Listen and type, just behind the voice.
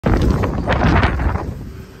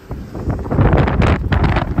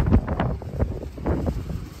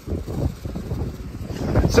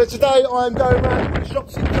So today I am going around the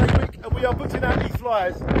shops in Gilbey and we are putting out these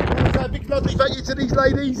flyers. I want to say a big lovely thank you to these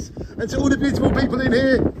ladies and to all the beautiful people in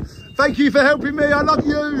here. Thank you for helping me, I love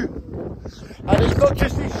you. And it's not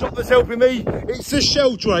just this shop that's helping me, it's the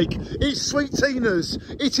Sheldrake, it's Sweet Tina's,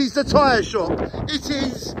 it is the tyre shop, it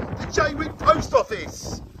is the Jaywick Post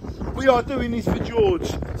Office. We are doing this for George,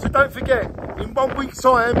 so don't forget, in 1 week's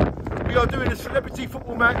time, we are doing a celebrity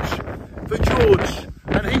football match for George,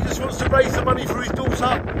 and he just wants to raise the money for his daughter,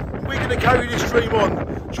 and we're going to carry this dream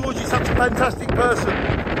on. George is such a fantastic person,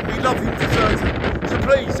 we love him deserted. So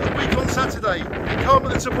please, a week on Saturday, come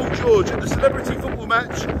and support George at the celebrity football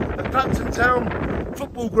match at Clapton Town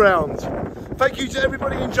Football Ground. Thank you to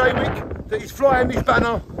everybody in Jaywick that is flying this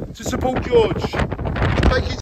banner to support George. Thank you.